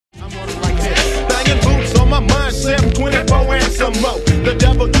7, 24 and some more. The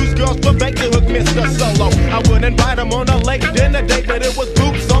devil used girls for bait to hook Mr. Solo. I would invite him on a late dinner date, but it was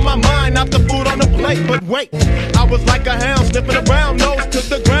boots on my mind, not the food on the plate. But wait, I was like a hound sniffing around, nose to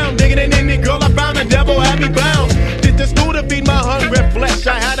the ground, digging in any girl I found. The devil had me bound. Did the school to feed my hungry flesh.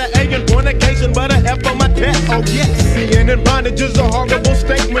 I had an A in fornication, but an F on my test. Oh yes, being in bondage is a horrible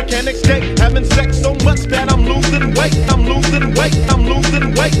state. We can't escape having sex so much that I'm losing weight. I'm losing weight. I'm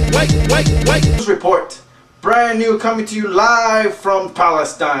losing weight. Wait. News report, brand new, coming to you live from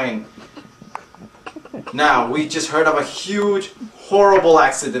Palestine. Now, we just heard of a huge, horrible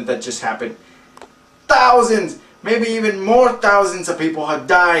accident that just happened. Thousands, maybe even more thousands of people have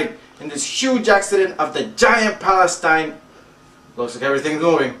died in this huge accident of the giant Palestine. Looks like everything's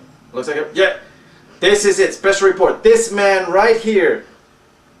moving. Looks like yeah. This is it. Special report. This man right here,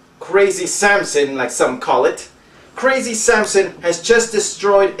 Crazy Samson, like some call it. Crazy Samson has just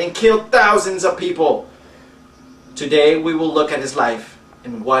destroyed and killed thousands of people. Today we will look at his life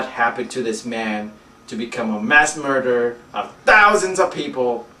and what happened to this man to become a mass murderer of thousands of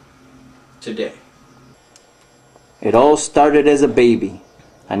people today. It all started as a baby,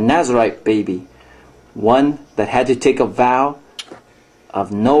 a Nazarite baby, one that had to take a vow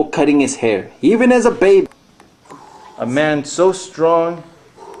of no cutting his hair, even as a baby. A man so strong,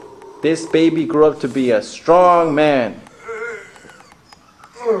 this baby grew up to be a strong man.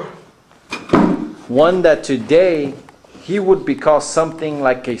 One that today he would be called something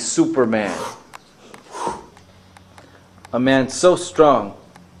like a Superman. A man so strong,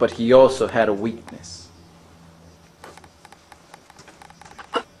 but he also had a weakness.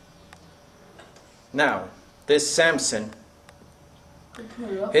 Now, this Samson,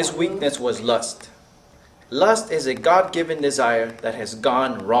 his weakness was lust. Lust is a God-given desire that has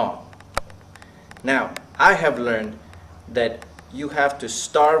gone wrong. Now, I have learned that you have to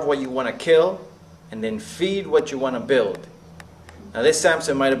starve what you want to kill and then feed what you want to build. Now, this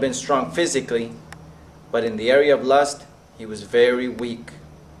Samson might have been strong physically, but in the area of lust, he was very weak.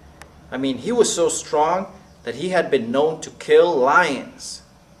 I mean, he was so strong that he had been known to kill lions.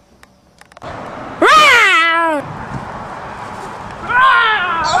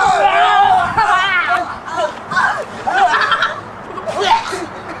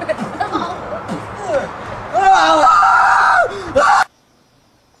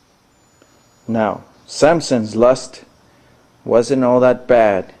 Now, Samson's lust wasn't all that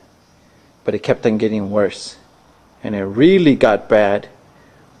bad, but it kept on getting worse. And it really got bad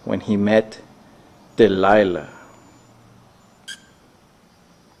when he met Delilah.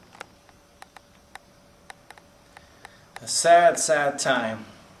 A sad, sad time.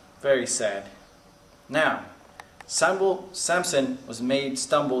 Very sad. Now, Samson was made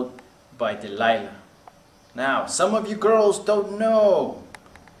stumbled by Delilah. Now, some of you girls don't know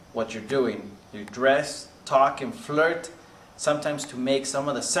what you're doing. You dress, talk, and flirt, sometimes to make some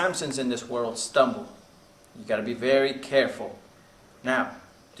of the Samsons in this world stumble. You gotta be very careful. Now,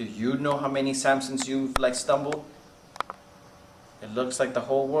 do you know how many Samsons you've stumbled? It looks like the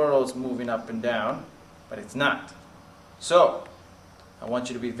whole world's moving up and down, but it's not. So, I want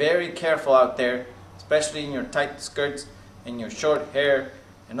you to be very careful out there, especially in your tight skirts and your short hair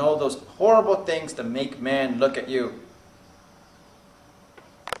and all those horrible things that make men look at you.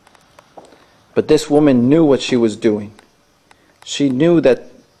 But this woman knew what she was doing. She knew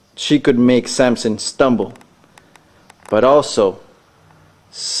that she could make Samson stumble. But also,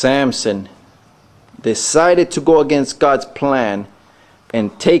 Samson decided to go against God's plan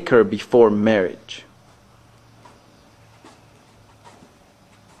and take her before marriage.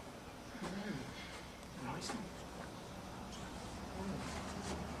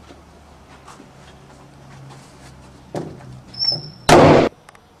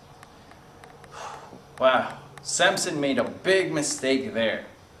 Wow, Samson made a big mistake there.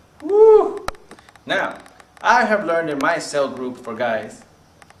 Woo! Now, I have learned in my cell group for guys,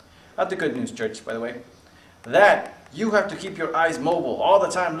 at the Good News Church by the way, that you have to keep your eyes mobile all the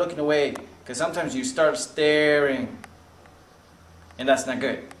time looking away, because sometimes you start staring and that's not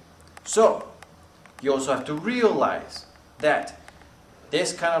good. So, you also have to realize that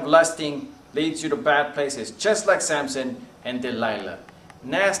this kind of lusting leads you to bad places, just like Samson and Delilah.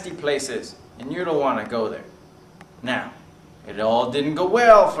 Nasty places. And you don't want to go there. Now, it all didn't go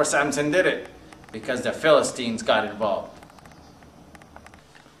well for Samson, did it? Because the Philistines got involved.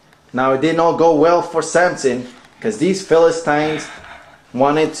 Now, it didn't all go well for Samson because these Philistines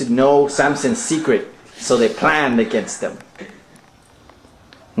wanted to know Samson's secret, so they planned against them.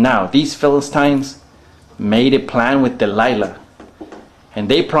 Now, these Philistines made a plan with Delilah, and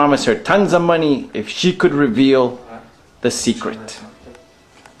they promised her tons of money if she could reveal the secret.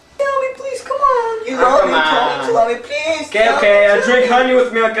 Tell me, please. Okay, drink honey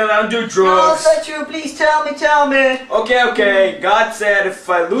with milk and I don't do No, drugs. is that true? Please tell me. Okay. God said if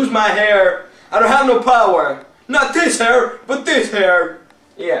I lose my hair, I don't have no power. Not this hair, but this hair.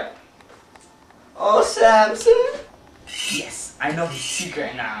 Yeah. Oh, Samson. Yes, I know his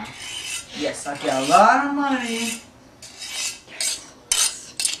secret now. Yes, I get a lot of money.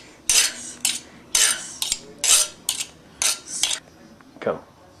 Go.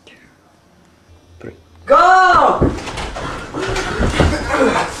 Go!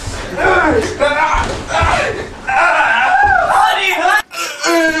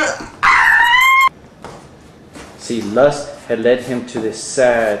 See, lust had led him to this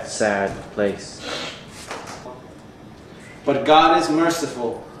sad, sad place. But God is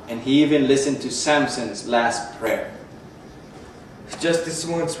merciful, and he even listened to Samson's last prayer. Just this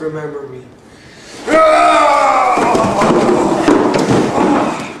once, remember me.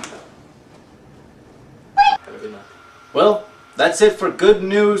 Well, that's it for good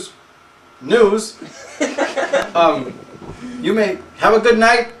news. You may have a good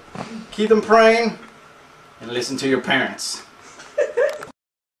night, keep them praying, and listen to your parents.